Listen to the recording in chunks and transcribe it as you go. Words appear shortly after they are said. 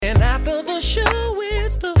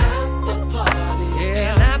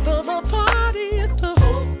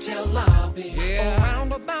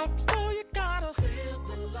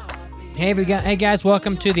Hey guys,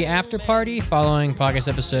 welcome to the after party following podcast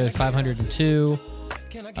episode 502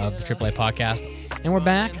 of the AAA Podcast. And we're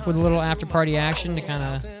back with a little after party action to kind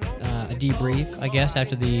of a debrief, I guess,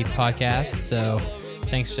 after the podcast. So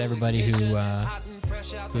thanks to everybody who's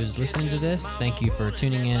listening to this. Thank you for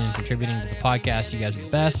tuning in and contributing to the podcast. You guys are the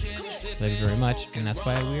best. Love you very much. And that's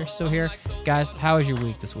why we are still here. Guys, how was your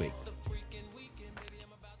week this week?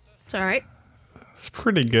 It's all right. It's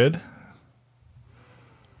pretty good.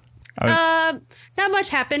 Not much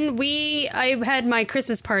happened. I had my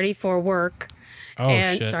Christmas party for work. Oh,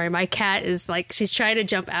 and shit. sorry, my cat is she's trying to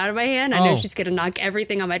jump out of my hand. I know she's going to knock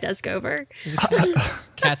everything on my desk over.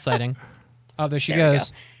 Cat sighting. Oh, there she There we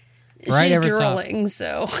goes. go. Right She's over drooling,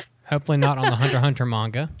 so Hopefully not on the Hunter x Hunter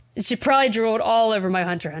manga. she probably drooled all over my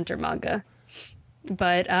Hunter x Hunter manga.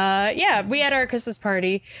 But yeah, we had our Christmas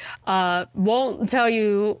party. Won't tell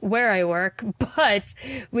you where I work, but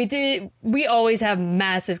we always have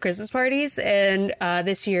massive Christmas parties, and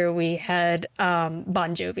this year we had Bon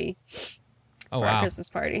Jovi for our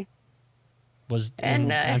Christmas party.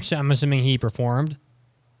 I'm assuming he performed.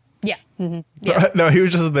 Yeah. Mm-hmm. Yeah. No, he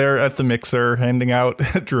was just there at the mixer handing out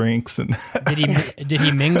drinks. And Did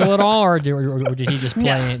he mingle at all, or did he just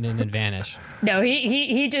play and then vanish? No,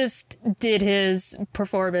 he just did his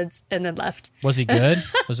performance and then left. Was he good?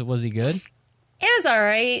 Was he good? It was all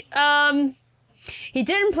right. He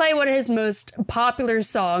didn't play one of his most popular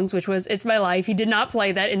songs, which was "It's My Life." He did not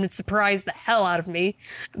play that, and it surprised the hell out of me.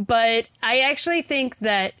 But I actually think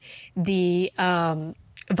that the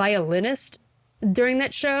violinist during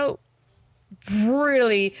that show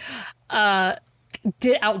really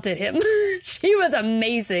outdid him. She was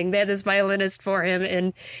amazing. They had this violinist for him,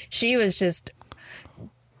 and she was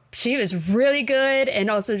really good, and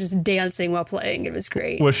also just dancing while playing. It was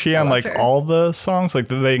great. Was she on her. All the songs? Like,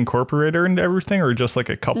 did they incorporate her into everything, or just like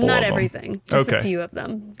a couple? Not of them? everything, just a few of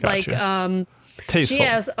them. Gotcha. Tasteful. She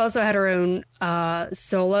also had her own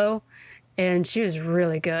solo, and she was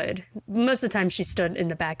really good. Most of the time she stood in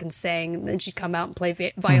the back and sang, and then she'd come out and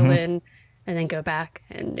play violin and then go back.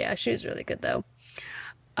 And yeah, she was really good though.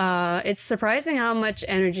 It's surprising how much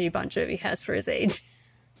energy Bon Jovi has for his age.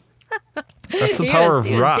 That's the power of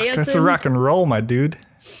rock. That's a rock and roll, my dude.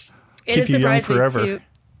 Keep you young forever.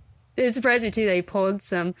 It surprised me too that he pulled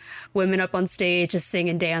some women up on stage to sing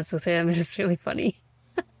and dance with him. It was really funny.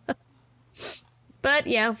 But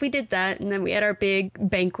yeah, we did that, and then we had our big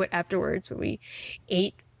banquet afterwards where we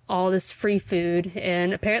ate all this free food,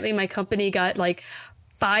 and apparently my company got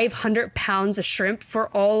 500 pounds of shrimp for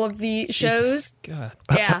all of the shows. God.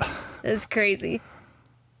 Yeah, it was crazy.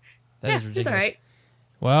 That is ridiculous. It's all right.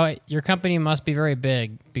 Well, your company must be very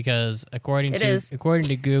big because according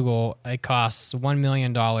to Google, it costs $1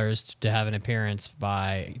 million to have an appearance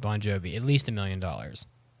by Bon Jovi. At least $1 million.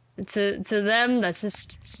 To them, that's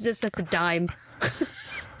a dime.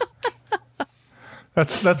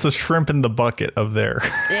 That's a shrimp in the bucket of their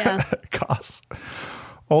costs.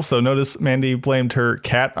 Also, notice Mandy blamed her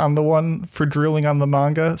cat on the one for drooling on the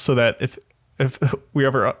manga, so that if we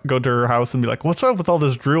ever go to her house and be like, "What's up with all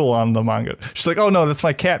this drool on the manga?" She's like, "Oh no, that's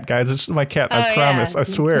my cat, guys. It's my cat. I promise. I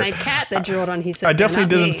swear." It's my cat that drooled on Hisoka. I definitely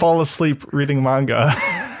didn't fall asleep reading manga.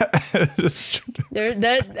 It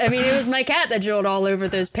was my cat that drooled all over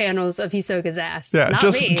those panels of Hisoka's ass. Yeah, not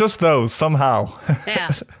just those somehow. Yeah.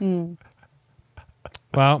 Mm.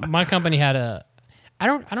 Well, my company had I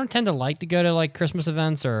don't tend to like to go to Christmas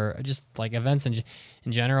events or just events in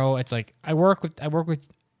general. It's I work with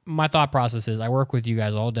my thought process is I work with you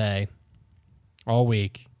guys all day, all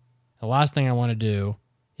week. The last thing I want to do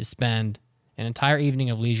is spend an entire evening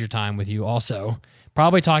of leisure time with you also,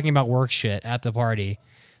 probably talking about work shit at the party.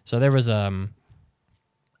 So we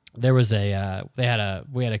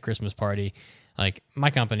had a Christmas party. My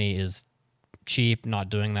company is cheap, not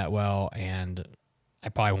doing that well, and I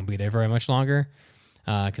probably won't be there very much longer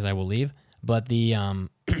because I will leave. But they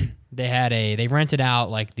rented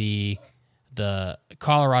out the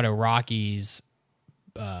Colorado Rockies,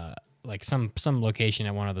 some location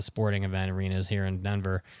at one of the sporting event arenas here in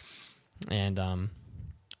Denver, and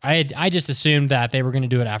I just assumed that they were going to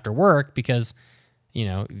do it after work because,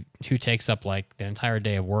 who takes up the entire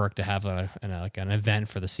day of work to have an event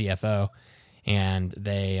for the CFO, and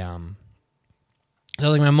they so I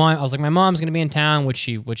was like my mom's going to be in town, which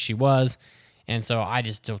she was, and so I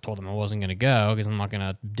just still told them I wasn't going to go because I'm not going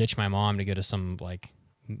to ditch my mom to go to some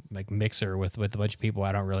mixer with a bunch of people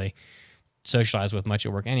I don't really socialize with much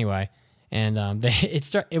at work anyway. And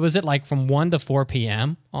it was at from 1 to 4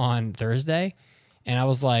 p.m. on Thursday, and I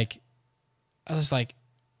was like,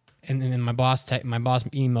 and then my boss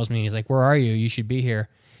emails me and he's like, "Where are you? You should be here."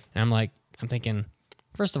 And I'm thinking,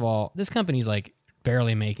 first of all, this company's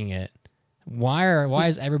barely making it. why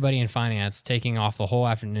is everybody in finance taking off the whole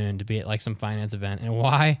afternoon to be at like some finance event, and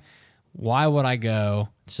why would I go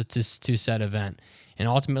to said event? And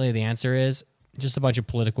ultimately, the answer is just a bunch of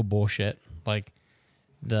political bullshit. Like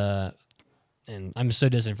and I'm so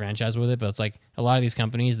disenfranchised with it, but it's like a lot of these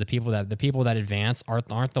companies, the people that advance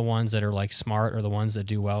aren't the ones that are like smart or the ones that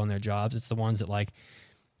do well in their jobs. It's the ones that like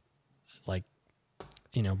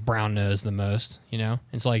brown nose the most, And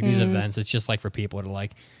so like these events, it's just like for people to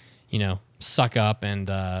like, suck up and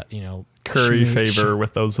curry favor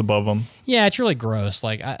with those above them. Yeah, it's really gross.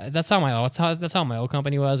 Like that's how my old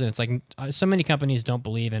company was, and it's like so many companies don't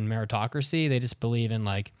believe in meritocracy; they just believe in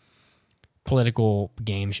like political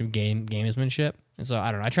gamesmanship. And so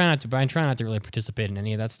I don't know. I try not to really participate in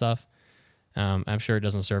any of that stuff. I'm sure it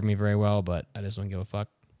doesn't serve me very well, but I just don't give a fuck.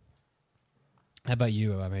 How about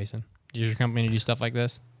you, Mason? Does your company do stuff like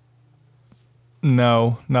this?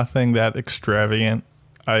 No, nothing that extravagant.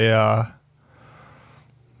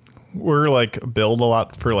 We're like billed a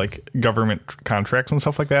lot for like government contracts and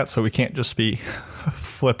stuff like that, so we can't just be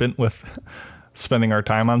flippant with spending our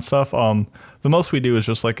time on stuff. The most we do is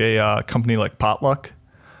just like a company like Potluck,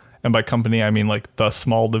 and by company I mean like the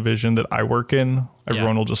small division that I work in.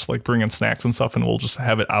 Everyone will just like bring in snacks and stuff, and we'll just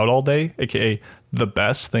have it out all day, aka the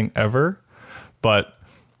best thing ever. But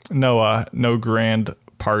no grand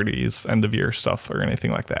parties, end of year stuff or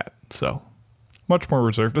anything like that. So much more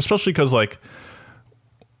reserved, especially because like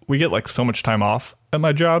we get like so much time off at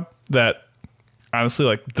my job that honestly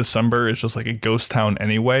like December is just like a ghost town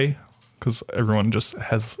anyway, because everyone just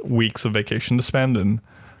has weeks of vacation to spend, and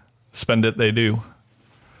spend it they do.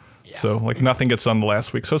 Yeah. So like nothing gets done the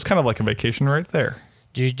last week, so it's kind of like a vacation right there.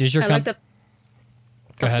 Does your sorry, go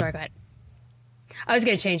ahead. I was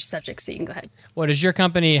going to change the subject, so you can go ahead. Well, does your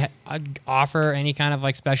company offer any kind of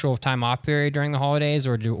like special time off period during the holidays,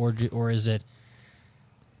 or is it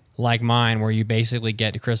like mine, where you basically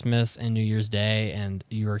get to Christmas and New Year's Day, and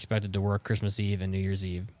you're expected to work Christmas Eve and New Year's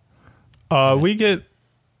Eve? We get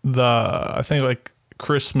I think like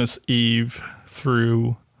Christmas Eve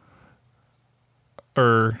through,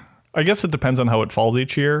 or I guess it depends on how it falls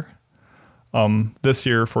each year. This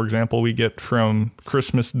year, for example, we get from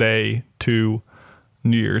Christmas Day to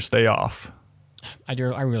New Year's Day off. I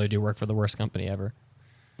really do work for the worst company ever.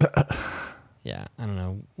 Yeah, I don't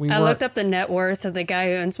know. I looked up the net worth of the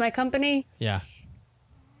guy who owns my company. Yeah.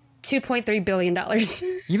 $2.3 billion.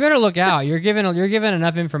 You better look out. You're given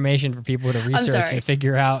enough information for people to research and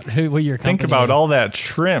figure out what your company Think about is. all that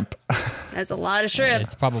shrimp. That's a lot of shrimp.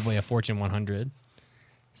 It's probably a Fortune 100.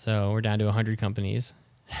 So we're down to 100 companies.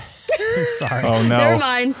 I'm sorry. Oh, no. Never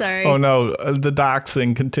mind. Sorry. Oh, no. The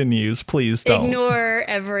doxing continues. Please don't. Ignore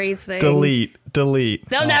everything. Delete.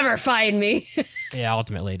 They'll never find me. Yeah,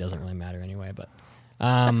 ultimately, it doesn't really matter anyway. But,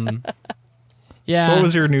 yeah. What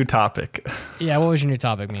was your new topic? Yeah, what was your new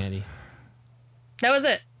topic, Mandy? That was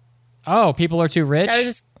it. Oh, people are too rich? I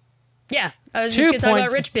was just going to talk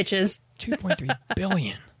about rich bitches. 2.3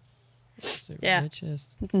 billion. Yeah,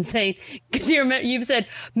 richest. It's insane. Because you've said,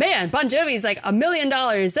 man, Bon Jovi's like $1 million.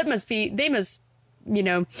 They must,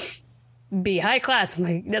 be high class. I'm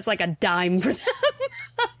like, that's like a dime for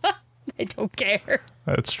them. I don't care.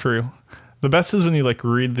 That's true. The best is when you like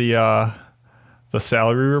read the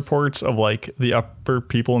salary reports of like the upper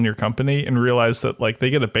people in your company and realize that like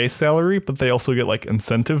they get a base salary, but they also get like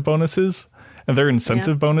incentive bonuses, and their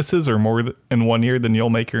incentive bonuses are more in 1 year than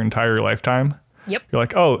you'll make your entire lifetime. Yep. You're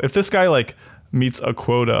like, oh, if this guy like meets a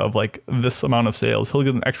quota of like this amount of sales, he'll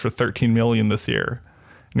get an extra 13 million this year.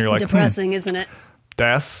 And you're like, depressing, isn't it?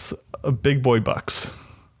 That's a big boy bucks.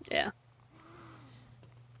 Yeah.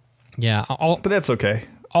 Yeah. But that's okay.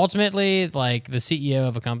 Ultimately, like the CEO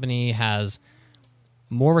of a company has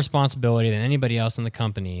more responsibility than anybody else in the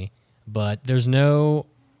company, and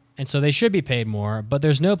so they should be paid more, but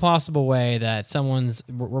there's no possible way that someone's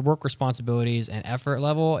work responsibilities and effort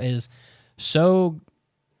level is so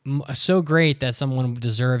great that someone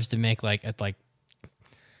deserves to make like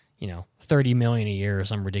 30 million a year or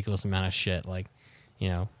some ridiculous amount of shit,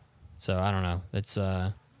 so I don't know. It's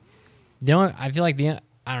I feel like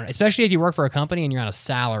I don't know, especially if you work for a company and you're on a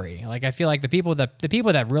salary. Like I feel like the people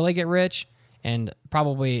that really get rich and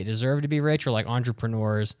probably deserve to be rich are like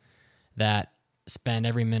entrepreneurs that spend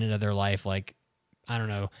every minute of their life like, I don't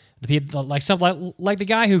know, the people like the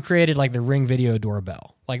guy who created like the Ring video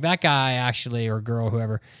doorbell. Like that guy actually, or girl,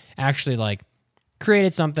 whoever, actually like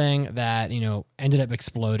created something that, ended up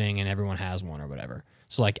exploding and everyone has one or whatever.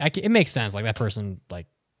 So like it makes sense. Like that person, like,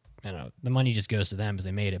 I don't know, the money just goes to them because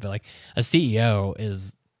they made it. But like a CEO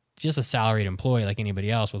is just a salaried employee like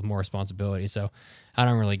anybody else with more responsibility. So I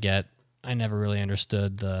never really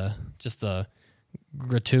understood the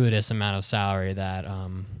gratuitous amount of salary that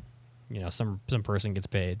some person gets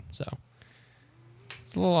paid. So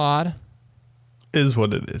it's a little odd. Is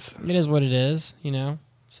what it is. It is what it is,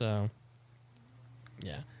 So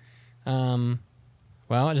yeah.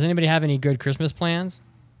 Well, does anybody have any good Christmas plans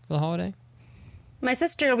for the holiday? My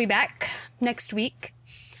sister will be back next week.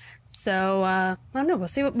 So, I don't know. We'll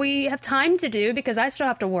see what we have time to do because I still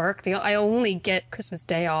have to work. I only get Christmas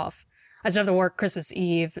Day off. I still have to work Christmas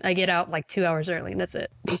Eve. I get out like 2 hours early and that's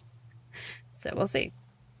it. So we'll see.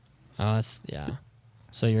 Oh,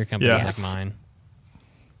 So your company's like mine.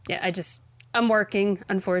 Yeah, I'm working,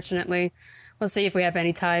 unfortunately. We'll see if we have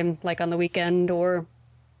any time like on the weekend or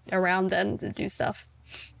around then to do stuff.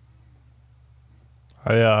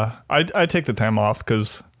 I take the time off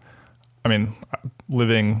because,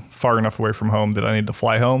 living far enough away from home that I need to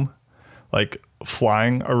fly home, like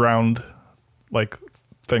flying around, like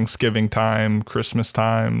Thanksgiving time, Christmas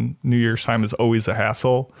time, New Year's time is always a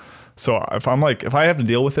hassle. So if I have to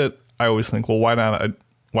deal with it, I always think, well, why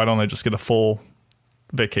don't I just get a full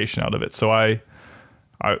vacation out of it? So I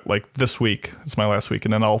like this week is my last week,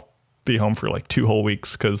 and then I'll be home for like 2 whole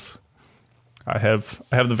weeks because I have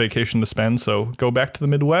the vacation to spend. So go back to the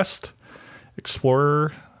Midwest,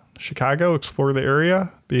 explore Chicago, explore the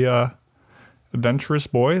area, be a adventurous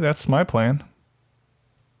boy. That's my plan.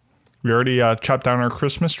 We already chopped down our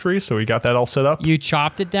Christmas tree, so we got that all set up. You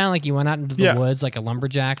chopped it down, like you went out into the woods like a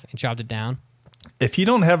lumberjack and chopped it down? If you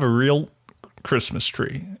don't have a real Christmas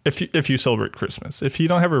tree, if you celebrate Christmas, if you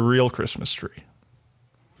don't have a real Christmas tree,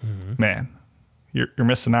 man, you're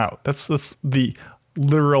missing out. That's the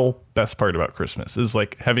literal best part about Christmas is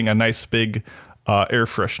like having a nice big air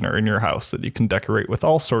freshener in your house that you can decorate with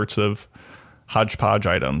all sorts of hodgepodge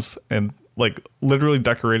items, and like literally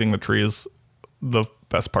decorating the tree is the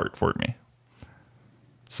best part for me.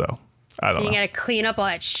 So I don't know. You gotta clean up all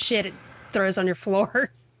that shit it throws on your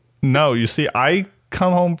floor. No, you see, I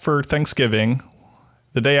come home for Thanksgiving.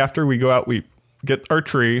 The day after we go out, we get our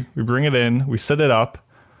tree, we bring it in, we set it up,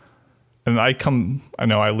 and I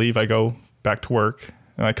leave, I go back to work,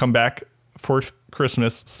 and I come back for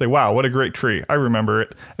Christmas, say, wow, what a great tree. I remember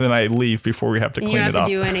it. And then I leave before we have to clean it up.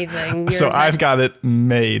 You don't have to do anything. So I've got it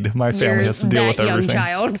made. My family has to deal with everything. Young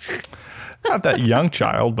child. Not that young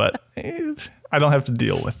child, but I don't have to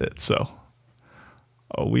deal with it. So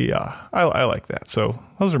I like that. So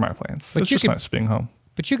those are my plans. It's just nice being home.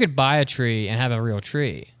 But you could buy a tree and have a real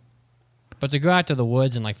tree. But to go out to the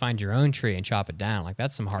woods and like find your own tree and chop it down, like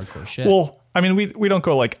that's some hardcore shit. Well, we don't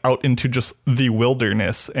go like out into just the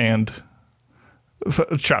wilderness and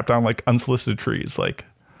chop down like unsolicited trees. Like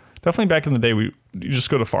definitely back in the day, you just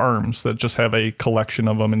go to farms that just have a collection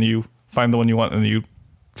of them and you find the one you want and you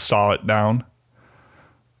saw it down.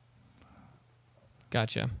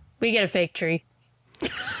 Gotcha. We get a fake tree.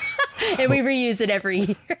 And we reuse it every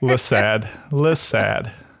year. Less sad.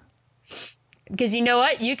 Because you know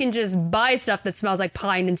what? You can just buy stuff that smells like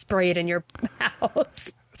pine and spray it in your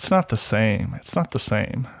house. It's not the same.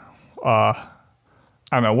 I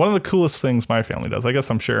don't know. One of the coolest things my family does, I guess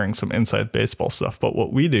I'm sharing some inside baseball stuff, but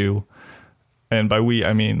what we do, and by we,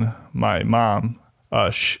 I mean my mom,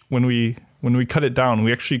 when we cut it down,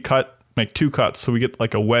 we actually make 2 cuts. So we get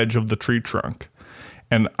like a wedge of the tree trunk.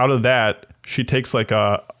 And out of that, she takes like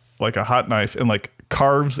a hot knife and like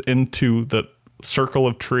carves into the circle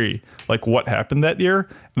of tree, like what happened that year,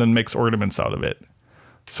 and then makes ornaments out of it.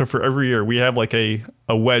 So for every year, we have like a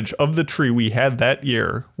wedge of the tree we had that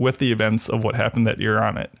year with the events of what happened that year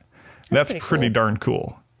on it. That's pretty cool. Darn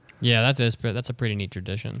cool. Yeah, that's a pretty neat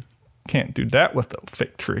tradition. Can't do that with a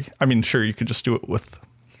fake tree. Sure, you could just do it with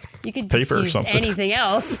paper just or use something. Anything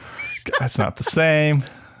else. That's not the same.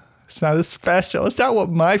 It's not as special. It's not what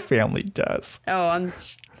my family does. Oh,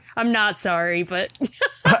 I'm not sorry, but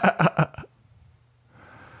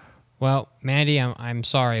well, Mandy, I'm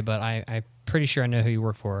sorry, but I'm pretty sure I know who you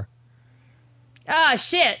work for. Ah,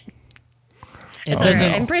 shit. It doesn't.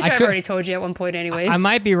 Right. I'm pretty sure I've already told you at one point, anyways. I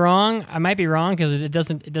might be wrong. Because it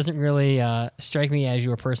doesn't really strike me as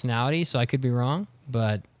your personality, so I could be wrong.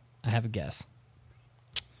 But I have a guess.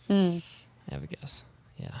 I have a guess.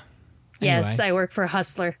 Yeah. Yes, anyway. I work for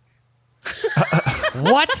Hustler.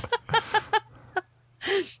 What?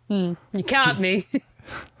 You caught me.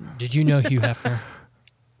 Did you know Hugh Hefner?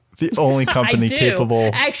 The only company capable.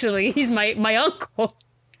 Actually, he's my uncle.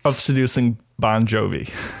 Of seducing Bon Jovi.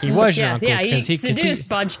 He was your uncle. Yeah, he seduced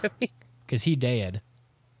Bon Jovi. Because he died.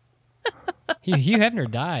 Hugh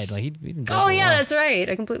Hefner died. Like he'd been dead for a while. That's right.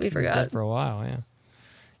 I completely forgot. Dead for a while, yeah.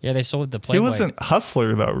 Yeah, they sold the Playboy. He wasn't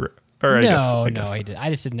Hustler, though. Or I guess. He did. I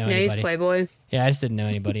just didn't know anybody. He's Playboy. Yeah, I just didn't know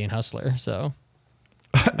anybody in Hustler, so.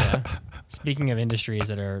 Yeah. Speaking of industries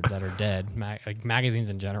that are dead, like magazines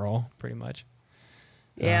in general, pretty much.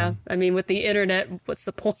 Yeah, I mean, with the internet, what's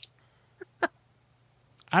the point?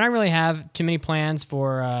 I don't really have too many plans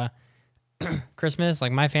for Christmas.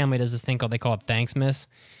 Like my family does this thing they call it Thanksmas,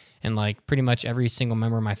 and like pretty much every single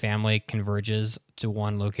member of my family converges to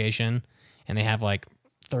one location, and they have like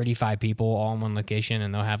 35 people all in one location,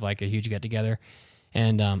 and they'll have like a huge get together.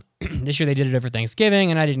 And this year they did it over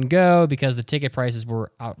Thanksgiving, and I didn't go because the ticket prices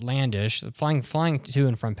were outlandish. Flying to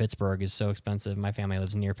and from Pittsburgh is so expensive. My family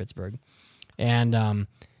lives near Pittsburgh, and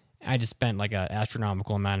I just spent like an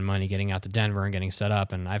astronomical amount of money getting out to Denver and getting set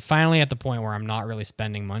up. And I'm finally at the point where I'm not really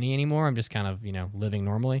spending money anymore. I'm just kind of living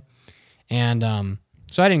normally, and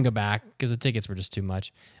so I didn't go back because the tickets were just too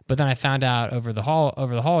much. But then I found out over the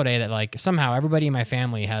holiday that like somehow everybody in my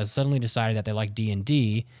family has suddenly decided that they like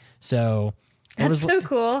D&D. So That's so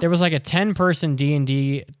cool. There was like a 10-person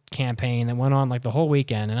D&D campaign that went on like the whole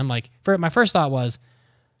weekend, and I'm like, my first thought was,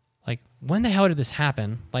 like, when the hell did this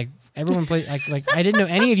happen? Like everyone played, like I didn't know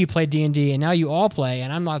any of you played D&D, and now you all play,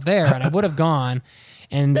 and I'm not there, and I would have gone.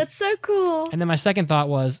 And that's so cool. And then my second thought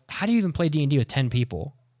was, how do you even play D&D with 10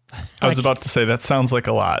 people? I was about to say that sounds like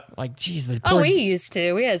a lot. Like, geez, we used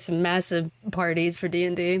to. We had some massive parties for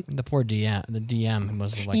D&D. The poor DM, the DM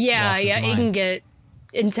was like, yeah, it can get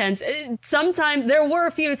intense. Sometimes there were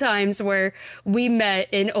a few times where we met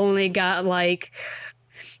and only got like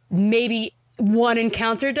maybe one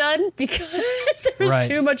encounter done because there was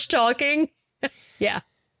too much talking. Yeah.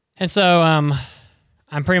 And so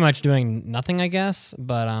I'm pretty much doing nothing, I guess,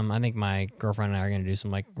 but I think my girlfriend and I are going to do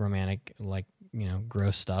some like romantic, like,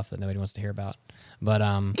 gross stuff that nobody wants to hear about. But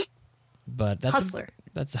that's Hustler.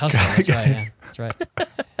 That's Hustler. That's right. Yeah, that's right.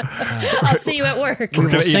 I'll see you at work. We're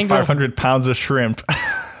going to eat 500 pounds of shrimp.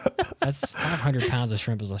 That's 500 pounds of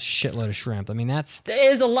shrimp is a shitload of shrimp. I mean, it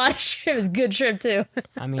is a lot of shrimp. It's good shrimp too.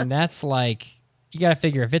 I mean, that's like, you got to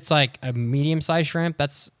figure if it's like a medium-sized shrimp,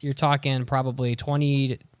 you're talking probably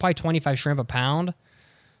 25 shrimp a pound.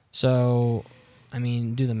 So, I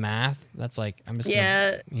mean, do the math. That's like, I'm just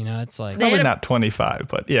gonna, it's like probably not 25,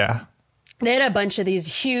 but yeah. They had a bunch of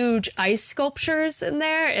these huge ice sculptures in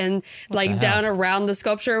there, and like down around the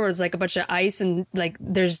sculpture was like a bunch of ice, and like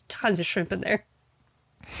there's tons of shrimp in there.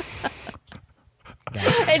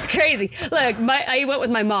 It's crazy. Look, I went with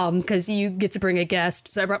my mom because you get to bring a guest,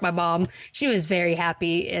 so I brought my mom. She was very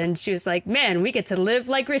happy, and she was like, "Man, we get to live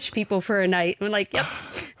like rich people for a night." I'm like, "Yep,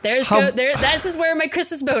 this is where my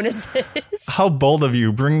Christmas bonus is." How bold of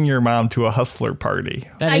you, bringing your mom to a hustler party.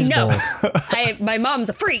 That is bold. My mom's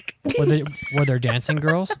a freak. Were there dancing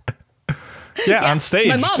girls? Yeah, on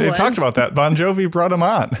stage. They talked about that. Bon Jovi brought them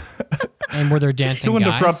on. And were there dancing guys? Who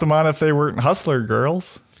wouldn't have brought them on if they weren't hustler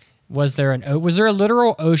girls? Was there a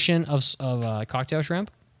literal ocean of cocktail shrimp?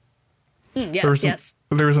 Yes.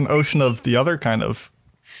 There was an ocean of the other kind of.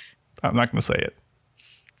 I'm not going to say it.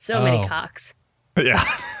 So many cocks. Yeah.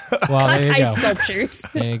 Well, there you go. Ice sculptures.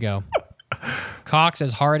 There you go. Cocks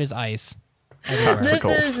as hard as ice. This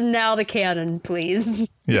is now the canon, please.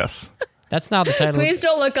 Yes. That's now the title. Please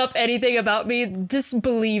don't look up anything about me. Just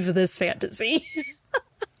believe this fantasy.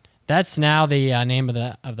 That's now the name of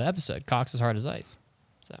the episode. Cocks as hard as ice.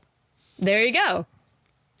 So. There you go.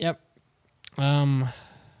 Yep. Well,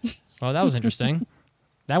 that was interesting.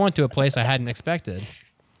 That went to a place I hadn't expected.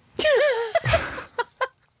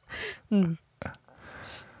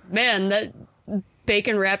 Man, that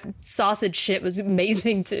bacon wrapped sausage shit was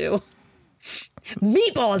amazing too.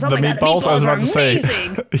 Meatballs. Oh my God, the meatballs I was about to say.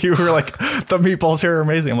 You were like, the meatballs here are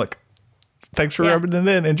amazing. I'm like, thanks for rubbing it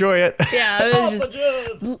in. Enjoy it. Yeah, it was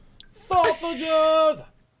just sausages.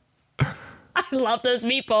 I love those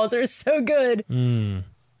meatballs. They're so good.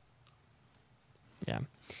 Yeah.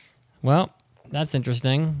 Well, that's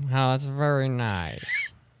interesting. That's very nice.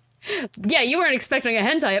 Yeah, you weren't expecting a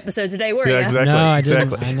hentai episode today, were you? Yeah, exactly. No, I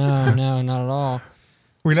exactly. didn't. No, not at all.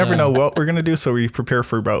 We never know what we're going to do, so we prepare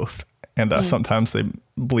for both. And sometimes they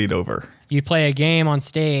bleed over. You play a game on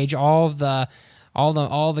stage. All the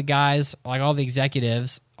guys, like all the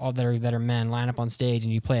executives, all that are men, line up on stage,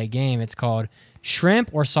 and you play a game. It's called Shrimp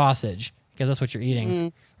or Sausage, because that's what you're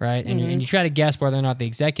eating, right? And you try to guess whether or not the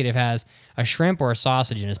executive has a shrimp or a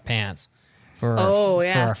sausage in his pants for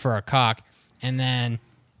a cock, and then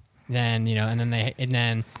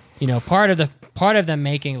part of them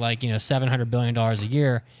making like $700 billion a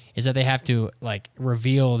year is that they have to like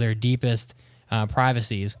reveal their deepest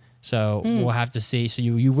privacies. So we'll have to see. So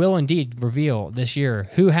you will indeed reveal this year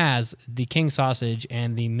who has the king sausage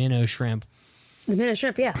and the minnow shrimp. The minnow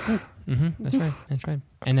shrimp, yeah. That's right.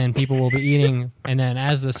 And then people will be eating. And then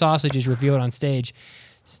as the sausage is revealed on stage,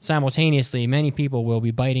 simultaneously, many people will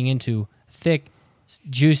be biting into thick,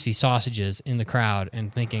 juicy sausages in the crowd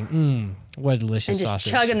and thinking, what a delicious And just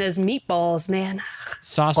sausage. chugging those meatballs, man.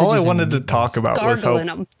 Sausages All I and wanted to meatballs. talk about was how Gargling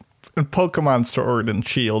them. in Pokemon Sword and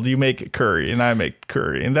Shield, you make curry and I make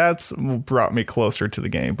curry, and that's brought me closer to the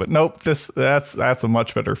game. But nope, that's a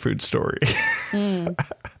much better food story.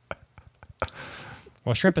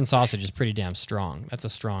 Well, shrimp and sausage is pretty damn strong.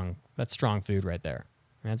 That's strong food right there.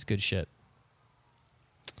 That's good shit.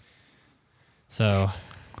 So,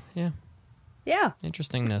 yeah, Yeah.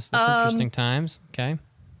 interestingness. That's interesting times. Okay.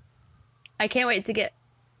 I can't wait to get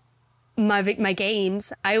my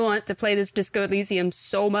games. I want to play this Disco Elysium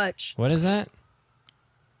so much. What is that?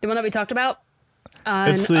 The one that we talked about.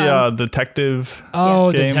 It's the detective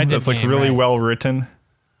Oh, the game detective that's like game, really right. well written.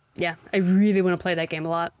 Yeah, I really want to play that game a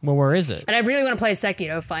lot. Well, where is it? And I really want to play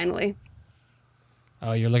Sekiro finally.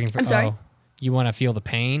 Oh, you're looking for. I'm sorry. Oh, you want to feel the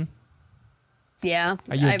pain? Yeah.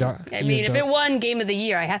 Are you a I are you mean, a if dark- it won Game of the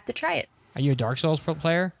Year, I have to try it. Are you a Dark Souls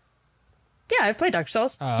player? Yeah, I've played Dark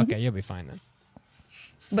Souls. Oh, okay, you'll be fine then.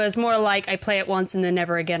 But it's more like I play it once and then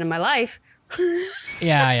never again in my life.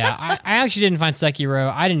 Yeah. I actually didn't find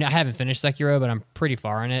Sekiro. I haven't finished Sekiro, but I'm pretty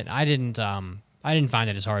far in it. I didn't find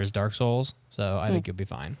it as hard as Dark Souls, so I think you'll be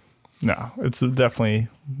fine. No, it's definitely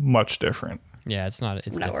much different. Yeah, it's not. It's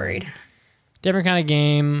I'm not different. worried. Different kind of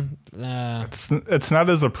game. It's not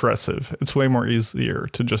as oppressive. It's way more easier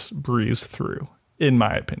to just breeze through, in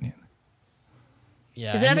my opinion.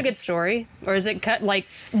 Yeah. Does it have a good story? Or is it cut like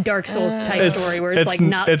Dark Souls type It's- story where it's like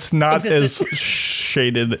not it's not existent? as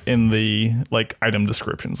shaded in the like item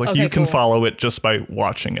descriptions. Like Okay, you can cool. follow it just by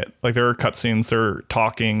watching it. Like there are cutscenes, they're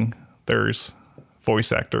talking, there's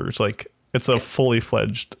voice actors. Like it's a fully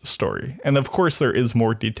fledged story. And of course there is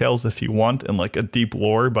more details if you want and like a deep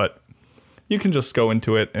lore, but you can just go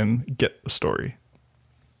into it and get the story.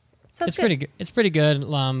 Sounds It's good. pretty good. It's pretty good.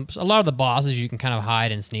 A lot of the bosses you can kind of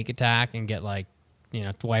hide and sneak attack and get like,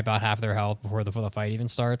 to wipe out half their health before the fight even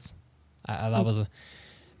starts. That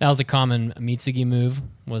was a common Mitsugi move,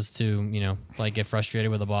 was to like get frustrated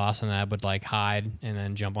with a boss and I would like hide and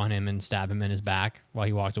then jump on him and stab him in his back while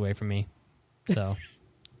he walked away from me. So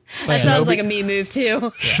That yeah, sounds like a me move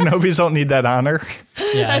too. Shinobis don't need that honor.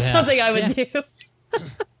 yeah, That's yeah. something I would do.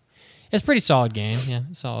 It's a pretty solid game. Yeah,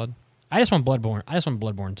 it's solid. I just want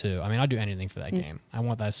Bloodborne 2. I mean, I'll do anything for that game. I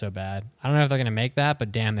want that so bad. I don't know if they're gonna make that,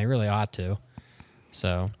 but damn, they really ought to.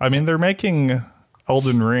 So I mean, they're making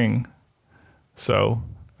Elden Ring, so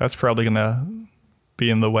that's probably going to be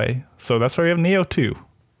in the way. So that's why we have Neo 2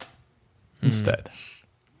 instead.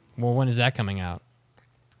 well, when is that coming out?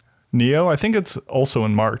 Neo, I think it's also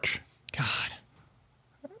in March. God,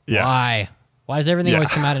 Yeah. why? Why does everything Yeah.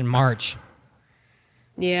 always come out in March?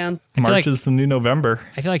 Yeah. feel March like- is the new November.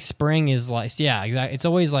 I feel like spring is like, yeah, exactly. It's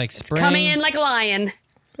always like spring. Coming in like a lion.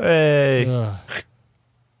 Hey. Ugh.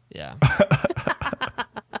 Yeah.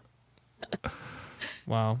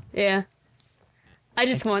 Wow. Yeah. I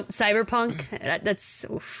just want Cyberpunk. That's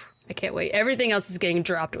oof, I can't wait. Everything else is getting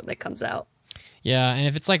dropped when that comes out. Yeah, and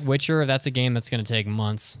if it's like Witcher, that's a game that's going to take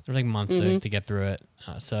months. There's like months to get through it.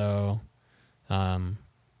 Man.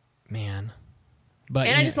 But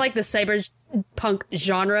And I just like the cyberpunk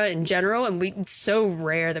genre in general, and it's so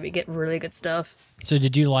rare that we get really good stuff. So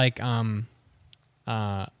did you like what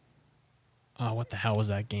the hell was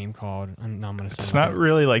that game called? I'm going to say It's not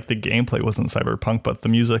really like the gameplay wasn't cyberpunk, but the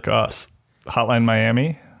music, Hotline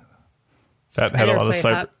Miami, that I had a never lot of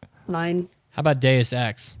played cyber. Hotline. How about Deus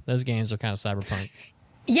Ex? Those games are kind of cyberpunk.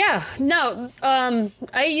 Yeah, no.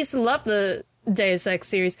 I used to love the Deus Ex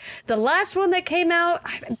series. The last one that came out,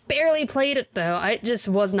 I barely played it though. It just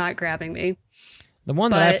was not grabbing me. The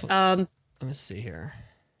one that But let's see here.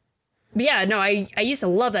 yeah, no, I used to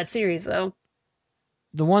love that series though.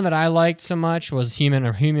 The one that I liked so much was Human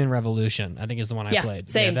Revolution. I think is the one I Yeah, played.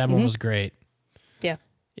 same. Yeah, that one was great. Yeah.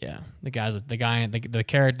 Yeah,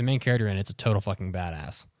 the main character in it's a total fucking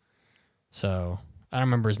badass. So I don't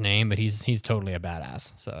remember his name, but he's totally a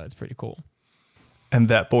badass. So it's pretty cool. And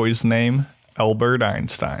that boy's name, Albert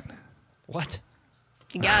Einstein. What?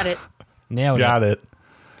 You got it. Nailed Got it.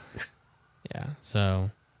 Yeah. So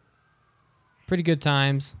pretty good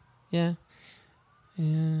times. Yeah.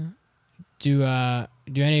 Yeah. Do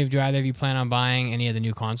either of you plan on buying any of the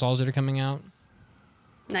new consoles that are coming out?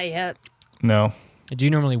 Not yet. No. Do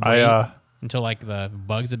you normally wait I until like the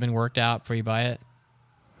bugs have been worked out before you buy it?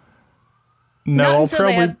 no, Not I'll until they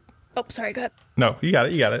probably have. Oh, sorry. Go ahead. no. You got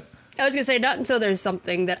it. I was gonna say not until there's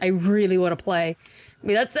something that I really want to play. I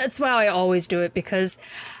mean, that's how I always do it because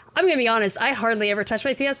I'm gonna be honest. I hardly ever touch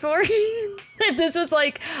my PS4. If this was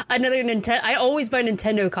like another Nintendo, I always buy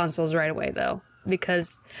Nintendo consoles right away though.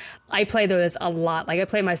 because I play those a lot. Like I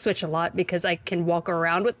play my Switch a lot because I can walk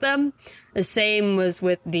around with them. The same was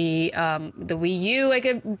with the Wii U. I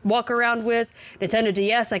could walk around with Nintendo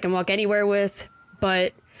DS. I can walk anywhere with,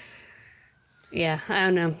 but yeah, I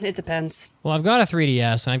don't know. It depends. Well, I've got a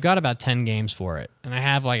 3DS and I've got about 10 games for it, and I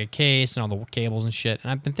have like a case and all the cables and shit.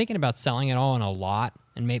 And I've been thinking about selling it all in a lot,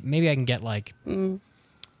 and maybe I can get like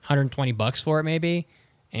 $120 for it, maybe.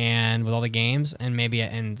 And with all the games,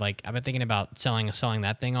 and like I've been thinking about selling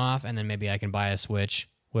that thing off, and then maybe I can buy a Switch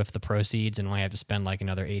with the proceeds, and only have to spend like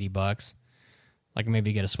another $80. Like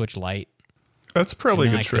maybe get a Switch Lite. That's probably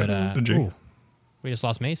a good strategy. We just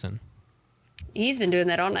lost Mason. He's been doing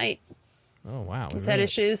that all night. Oh wow, He's had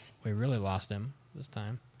issues. We really lost him this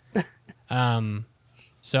time.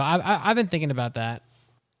 So I've been thinking about that.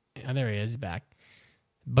 Oh, there he is. He's back.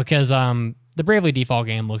 Because the Bravely Default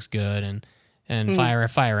game looks good, and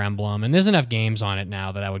Fire Emblem, and there's enough games on it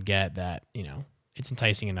now that I would get that, you know, it's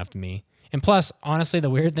enticing enough to me. And plus, honestly, the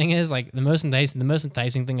weird thing is like the most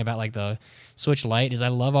enticing thing about like the Switch Lite is I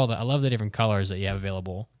love the different colors that you have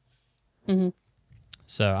available. Mm-hmm.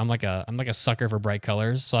 So I'm like a sucker for bright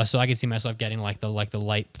colors. So I can see myself getting like the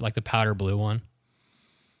light, like the powder blue one.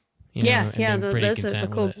 You know, those are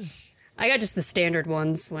cool. I got just the standard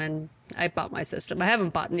ones when I bought my system. I haven't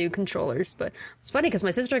bought new controllers, but it's funny because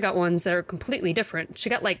my sister got ones that are completely different. She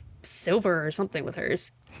got like silver or something with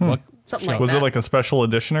hers. Something like that. Was it like a special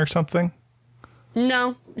edition or something?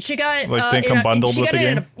 No, she got like they come bundled with the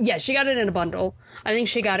game. Yeah, she got it in a bundle. I think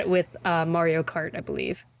she got it with Mario Kart, I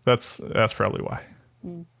believe. That's probably why.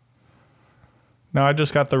 No, I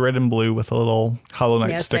just got the red and blue with a little Hollow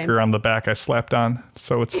Knight sticker on the back I slapped on,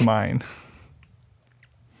 so it's mine.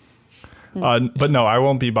 But no, I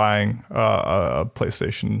won't be buying a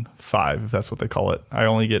PlayStation 5, if that's what they call it. I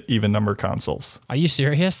only get even number consoles. Are you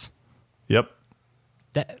serious? Yep.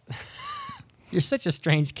 You're such a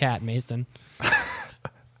strange cat, Mason.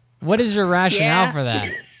 What is your rationale for that?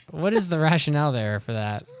 What is the rationale there for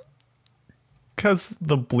that? Because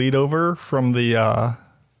the bleed over from the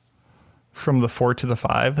 4 to the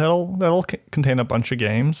 5, that'll contain a bunch of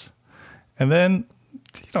games, and then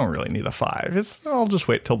you don't really need a 5. I'll just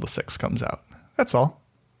wait till the 6 comes out. That's all.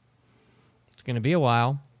 It's gonna be a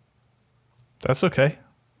while. That's okay.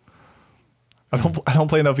 I don't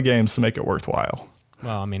play enough games to make it worthwhile.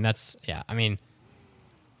 Well, I mean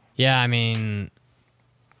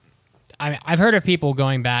I've heard of people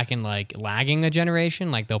going back and like lagging a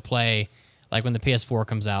generation. Like they'll play, like when the PS4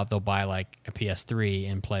 comes out, they'll buy like a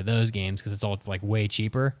PS3 and play those games because it's all like way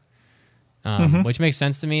cheaper. Which makes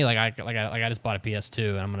sense to me. I just bought a PS2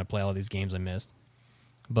 and I'm gonna play all these games I missed.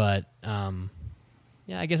 But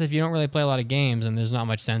yeah, I guess if you don't really play a lot of games, and there's not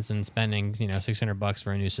much sense in spending $600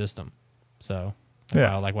 for a new system. So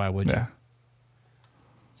why would you? Yeah.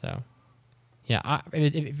 So yeah,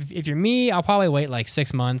 if you're me, I'll probably wait like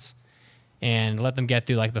 6 months and let them get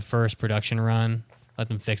through like the first production run, let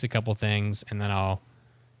them fix a couple things, and then I'll.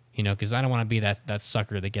 Because I don't want to be that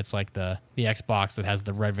sucker that gets like the Xbox that has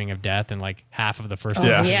the red ring of death and like half of the first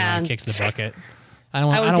run kicks the bucket. I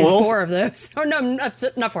went through 4 of those. Or no,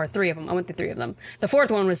 not 4, 3 of them. I went through 3 of them. The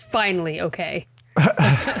 4th one was finally okay. God,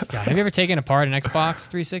 have you ever taken apart an Xbox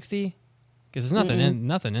 360? Because there's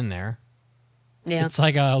nothing in there. Yeah, it's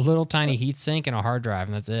like a little tiny heat sink and a hard drive,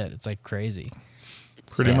 and that's it. It's like crazy.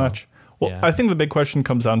 Pretty much. Well, I think the big question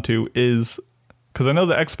comes down to is, because I know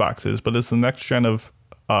the Xbox is, but is the next gen of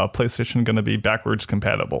PlayStation going to be backwards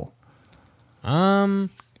compatible? Well,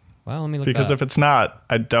 let me look. Because if it's not,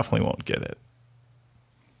 I definitely won't get it.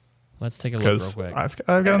 Let's take a look real quick. I've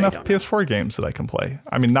got enough PS4 games that I can play.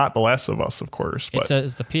 I mean, not The Last of Us, of course. But it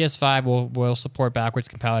says the PS5 will support backwards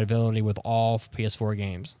compatibility with all PS4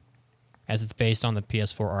 games, as it's based on the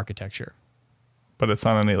PS4 architecture. But it's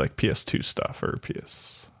on any like PS2 stuff or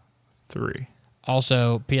PS3.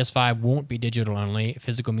 Also, PS5 won't be digital only.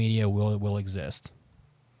 Physical media will exist.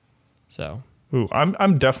 So,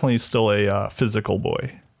 I'm definitely still a physical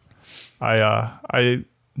boy. I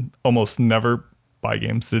almost never buy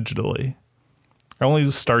games digitally. I only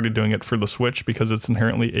just started doing it for the Switch because it's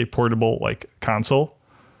inherently a portable like console.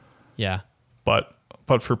 Yeah. But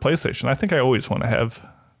for PlayStation, I think I always want to have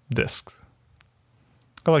discs.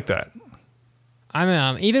 I like that.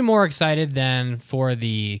 I'm even more excited than for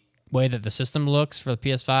the way that the system looks for the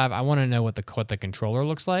PS5. I want to know what the controller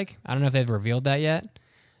looks like. I don't know if they've revealed that yet.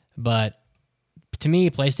 But to me,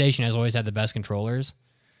 PlayStation has always had the best controllers.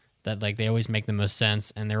 That like they always make the most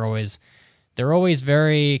sense, and they're always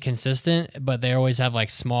very consistent. But they always have like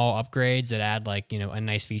small upgrades that add like a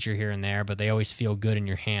nice feature here and there. But they always feel good in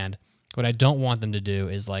your hand. What I don't want them to do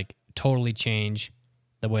is like totally change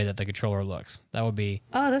the way that the controller looks. That would be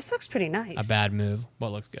Oh, this looks pretty nice. a bad move.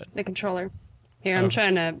 What looks good? The controller. Here, I'm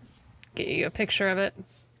trying to get you a picture of it.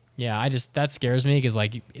 Yeah, that scares me because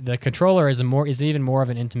like the controller is even more of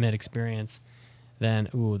an intimate experience than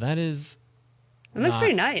that is. It looks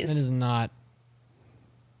pretty nice. That is not.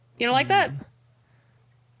 You don't like that?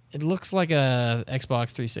 It looks like a Xbox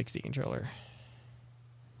 360 controller.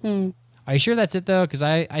 Are you sure that's it though? Because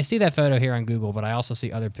I see that photo here on Google, but I also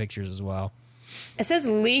see other pictures as well. It says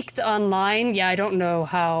leaked online. Yeah, I don't know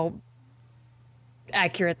how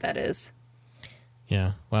accurate that is.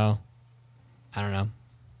 Yeah, well, I don't know.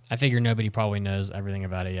 I figure nobody probably knows everything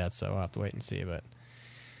about it yet, so I'll have to wait and see. But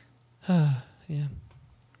yeah,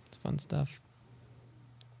 it's fun stuff.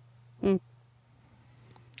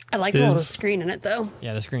 I like the little screen in it though.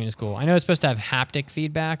 Yeah, the screen is cool. I know it's supposed to have haptic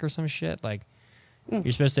feedback or some shit. Like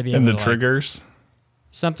you're supposed to be able And the to, like, triggers.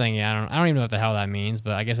 something. Yeah, I don't even know what the hell that means,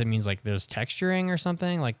 but I guess it means like there's texturing or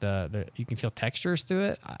something. Like the you can feel textures through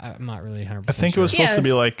it. I'm not really 100%. I think it was supposed to be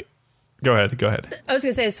Yes. like. Go ahead. I was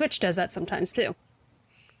gonna say the Switch does that sometimes too.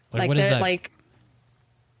 Like what is they're-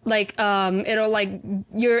 that? It'll like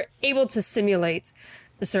you're able to simulate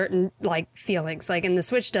certain like feelings. Like, and the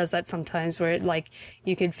Switch does that sometimes where like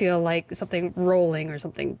you could feel like something rolling or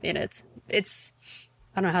something in it. It's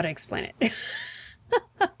I don't know how to explain it.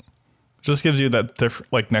 Just gives you that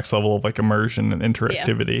like next level of like immersion and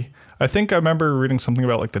interactivity. I think I remember reading something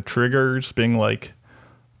about like the triggers being like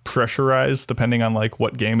pressurized depending on like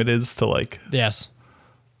what game it is to like. Yes,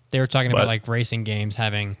 they were talking about But- like racing games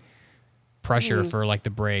having pressure for like the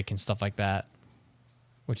brake and stuff like that,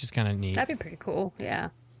 which is kind of neat. That'd be pretty cool. Yeah.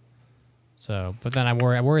 So, but then I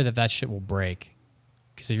worry that shit will break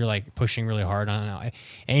because if you're like pushing really hard on,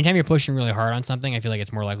 anytime you're pushing really hard on something, I feel like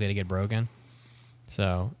it's more likely to get broken.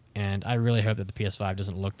 So, and I really hope that the PS5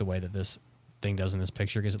 doesn't look the way that this thing does in this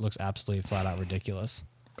picture because it looks absolutely flat out ridiculous.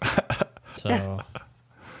 So,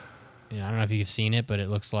 yeah, I don't know if you've seen it, but it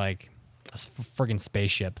looks like a friggin'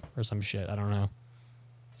 spaceship or some shit. I don't know.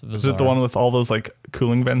 It's Is it the bizarre. one with all those like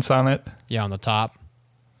cooling vents on it? Yeah, on the top.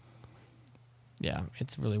 Yeah,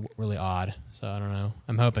 it's really, really odd. So I don't know.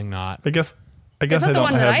 I'm hoping not. I guess It's I not the don't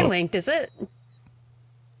one that have I a- linked, is it?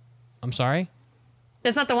 I'm sorry.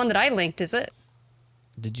 That's not the one that I linked, is it?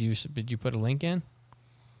 Did you put a link in?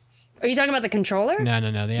 Are you talking about the controller? No.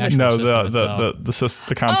 The actual No, system itself.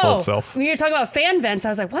 the console Oh, itself. when you were talking about fan vents, I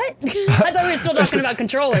was like, what? I thought we were still talking about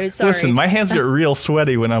controllers. Sorry. Listen, my hands get real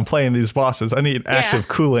sweaty when I'm playing these bosses. I need active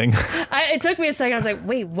cooling. It took me a second. I was like,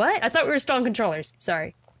 wait, what? I thought we were still on controllers.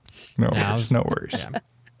 Sorry. No I worries. was- No worries.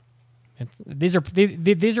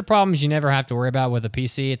 These are problems you never have to worry about with a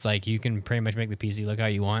PC. It's like you can pretty much make the PC look how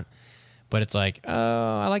you want, but it's like,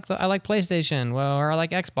 oh, I like PlayStation, well, or I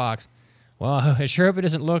like Xbox. Well, I sure hope it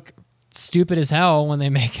doesn't look stupid as hell when they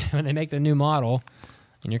make the new model,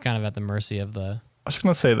 and you're kind of at the mercy of the. I was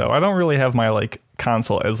gonna say though, I don't really have my like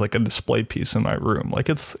console as like a display piece in my room. Like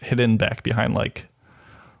it's hidden back behind like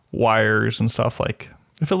wires and stuff. Like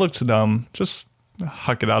if it looks dumb, just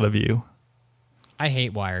huck it out of view. I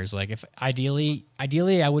hate wires. Like if ideally,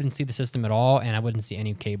 I wouldn't see the system at all, and I wouldn't see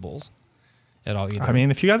any cables at all either. I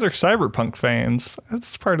mean, if you guys are Cyberpunk fans,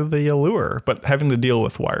 that's part of the allure. But having to deal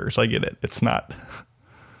with wires, I get it. It's not.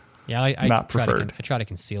 yeah, I not try preferred. I try to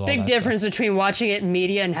conceal all Big that difference between watching it in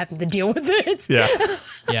media and having to deal with it. Yeah. stuff.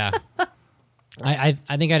 Yeah, I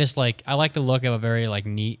think I like the look of a very like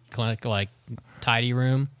neat, like tidy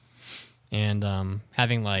room, and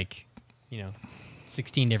having like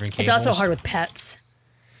 16 different cables. It's also hard with pets.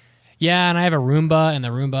 Yeah, and I have a Roomba, and the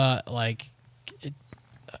Roomba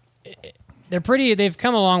they're pretty. They've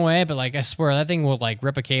come a long way, but like I swear that thing will like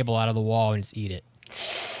rip a cable out of the wall and just eat it.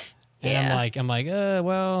 And Yeah. I'm like,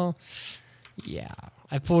 well, yeah.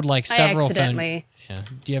 I've pulled like several. I accidentally. Yeah.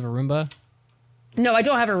 Do you have a Roomba? No, I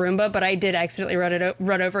don't have a Roomba, but I did accidentally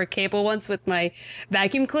run over a cable once with my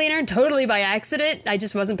vacuum cleaner, totally by accident. I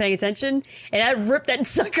just wasn't paying attention, and I ripped that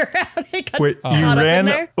sucker out. It got Wait, caught you up in ran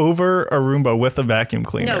there. over a Roomba with a vacuum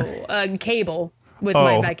cleaner? No, a cable with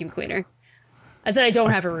my Oh. vacuum cleaner. I said I don't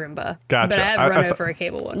have a Roomba, Gotcha. but I have I run thought- over a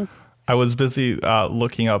cable one. I was busy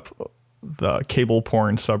looking up the cable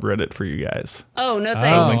porn subreddit for you guys. Oh, no Oh,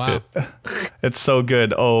 thanks. wow. It's so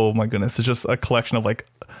good. Oh my goodness. It's just a collection of like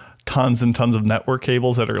tons and tons of network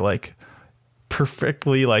cables that are like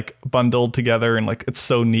perfectly like bundled together and like it's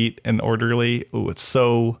so neat and orderly. Ooh, it's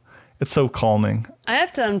so calming. I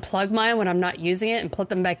have to unplug mine when I'm not using it and plug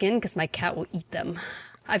them back in because my cat will eat them.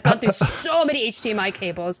 I've gone through so many HDMI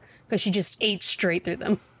cables because she just ate straight through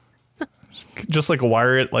them. Just like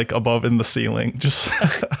wire it like above in the ceiling. Just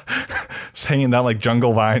just hanging down like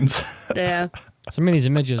jungle vines. Yeah. Some of these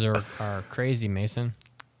images are crazy, Mason.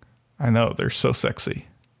 I know, they're so sexy.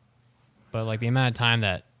 But like the amount of time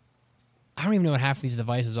that I don't even know what half of these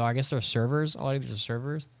devices are. I guess they're servers. A lot of these are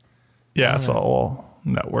servers. Yeah, it's all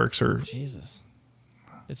networks or Jesus.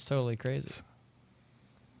 It's totally crazy.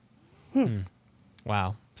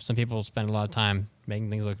 Wow. Some people spend a lot of time making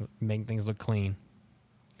things look clean.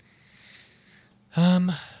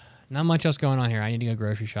 Not much else going on here. I need to go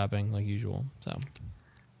grocery shopping like usual. So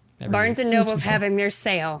Barnes and Noble's having their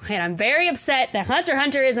sale, and I'm very upset that Hunter x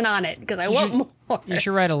Hunter isn't on it because I want more. you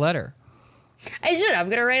should write a letter. I should. I'm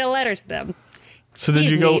gonna write a letter to them. So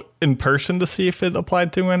did you go in person to see if it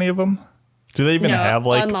applied to any of them? Do they even have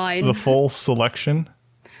like online. the full selection?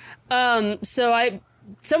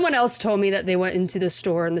 Someone else told me that they went into the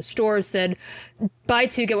store and the store said buy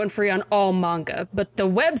 2 get 1 free on all manga, but the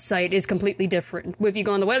website is completely different. If you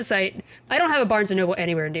go on the website, I don't have a Barnes and Noble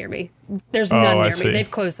anywhere near me. There's none near me.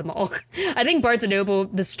 They've closed them all. I think Barnes and Noble,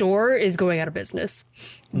 the store, is going out of business.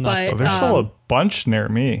 But So there's still a bunch near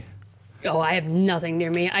me. Oh, I have nothing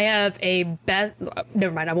near me. I have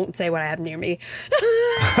never mind. I won't say what I have near me.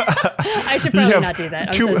 I should probably not do that.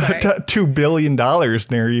 I'm so sorry. $2 billion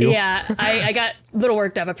near you. Yeah, I got a little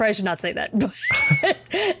worked up. I probably should not say that. But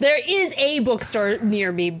there is a bookstore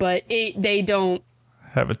near me, but they don't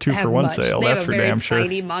have a 2-for-1 sale. That's for damn sure. They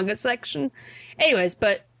have a very tiny manga section. Anyways,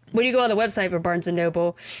 but when you go on the website for Barnes &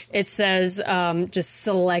 Noble, it says just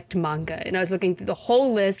select manga. And I was looking through the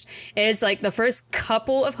whole list. And it's like the first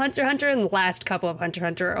couple of Hunter x Hunter and the last couple of Hunter x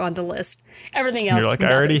Hunter are on the list. Everything else, You're like,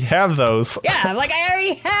 nothing. I already have those. Yeah, I'm like, I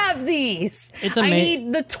already have these. I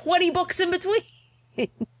need the 20 books in between.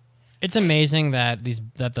 It's amazing that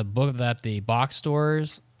the box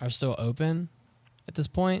stores are still open at this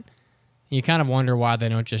point. You kind of wonder why they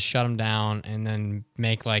don't just shut them down and then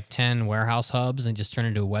make like 10 warehouse hubs and just turn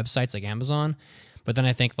into websites like Amazon. But then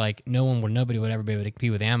I think like nobody would ever be able to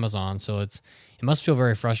compete with Amazon. So it must feel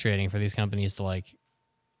very frustrating for these companies to like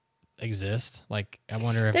exist. Like I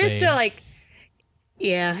wonder if they're still like,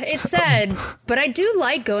 yeah, it's sad, but I do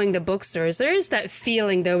like going to bookstores. There is that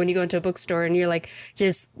feeling though when you go into a bookstore and you're like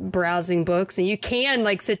just browsing books and you can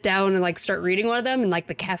like sit down and like start reading one of them and like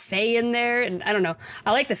the cafe in there. And I don't know.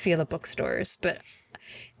 I like the feel of bookstores, but it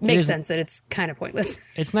makes sense that it's kind of pointless.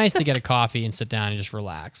 It's nice to get a coffee and sit down and just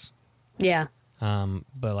relax. Yeah.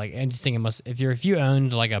 But like, I just think it must, if you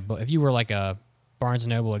owned like if you were like a Barnes &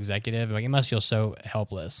 Noble executive, like it must feel so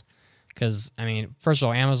helpless. Because, I mean, first of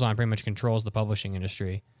all, Amazon pretty much controls the publishing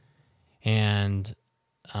industry. And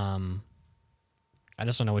I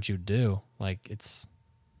just don't know what you'd do. Like, it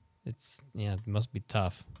must be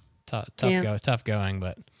tough. Tough going,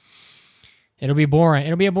 but it'll be boring.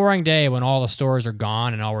 It'll be a boring day when all the stores are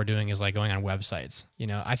gone and all we're doing is, like, going on websites. You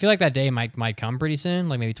know, I feel like that day might come pretty soon,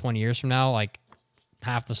 like maybe 20 years from now. Like,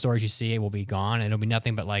 half the stores you see will be gone, and it'll be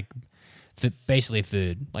nothing but, like, basically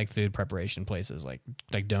food preparation places like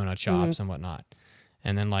donut shops and whatnot,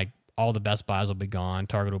 and then like all the Best Buys will be gone,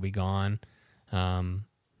 Target will be gone,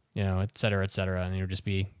 et cetera, and you'll just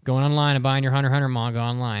be going online and buying your Hunter x Hunter manga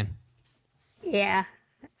online. Yeah,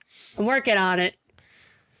 I'm working on it.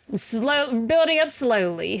 Building up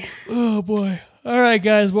slowly. Oh boy! All right,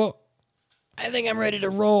 guys. Well, I think I'm ready to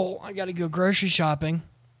roll. I got to go grocery shopping.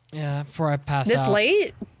 Yeah, before I pass out. This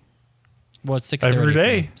late? Well, it's 6:30 every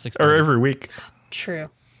day 6:30. or every week. True.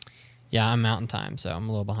 Yeah, I'm Mountain Time, so I'm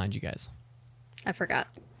a little behind you guys. I forgot.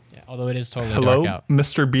 Yeah, although it is totally Hello, dark out.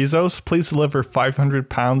 Mr. Bezos, please deliver 500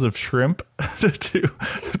 pounds of shrimp to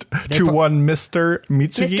one Mr.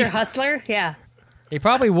 Mitsugi. Mr. Hustler? Yeah. They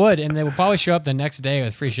probably would, and they would probably show up the next day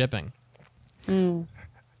with free shipping. So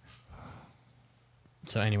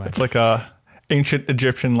anyway. It's like a ancient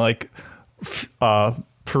Egyptian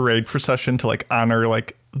parade procession to like honor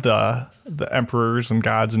like the emperors and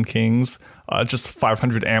gods and kings. Just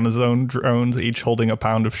 500 Amazon drones, each holding a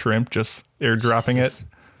pound of shrimp, just airdropping Jesus. it.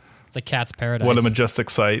 It's like Cat's Paradise. What a majestic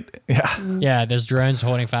sight. Yeah. Yeah, there's drones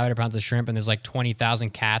holding 500 pounds of shrimp, and there's like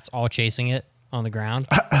 20,000 cats all chasing it on the ground.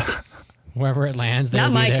 Wherever it lands,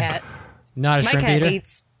 not my cat. Not a my shrimp cat eater?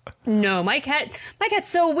 hates. No, my cat's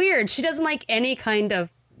so weird. She doesn't like any kind of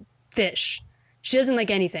fish. She doesn't like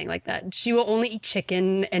anything like that. She will only eat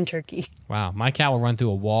chicken and turkey. Wow, my cat will run through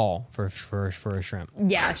a wall for a shrimp.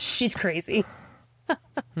 Yeah, she's crazy.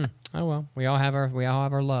 Oh well, we all have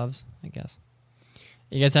our loves, I guess.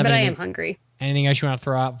 You guys have? But I am hungry. Anything else you want to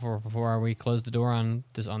throw out before we close the door on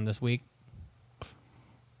this week?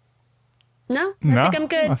 No, I think I'm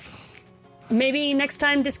good. Maybe next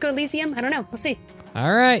time Disco Elysium. I don't know. We'll see.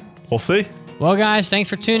 All right. We'll see. Well, guys, thanks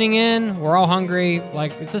for tuning in. We're all hungry.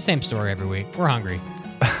 Like, it's the same story every week. We're hungry.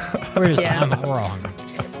 We're all hungry.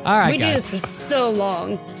 All right, we guys. do this for so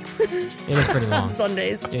long. It is pretty long.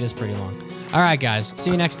 Sundays. It is pretty long. All right, guys.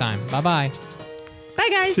 See you next time. Bye-bye. Bye,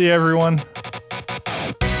 guys. See you, everyone.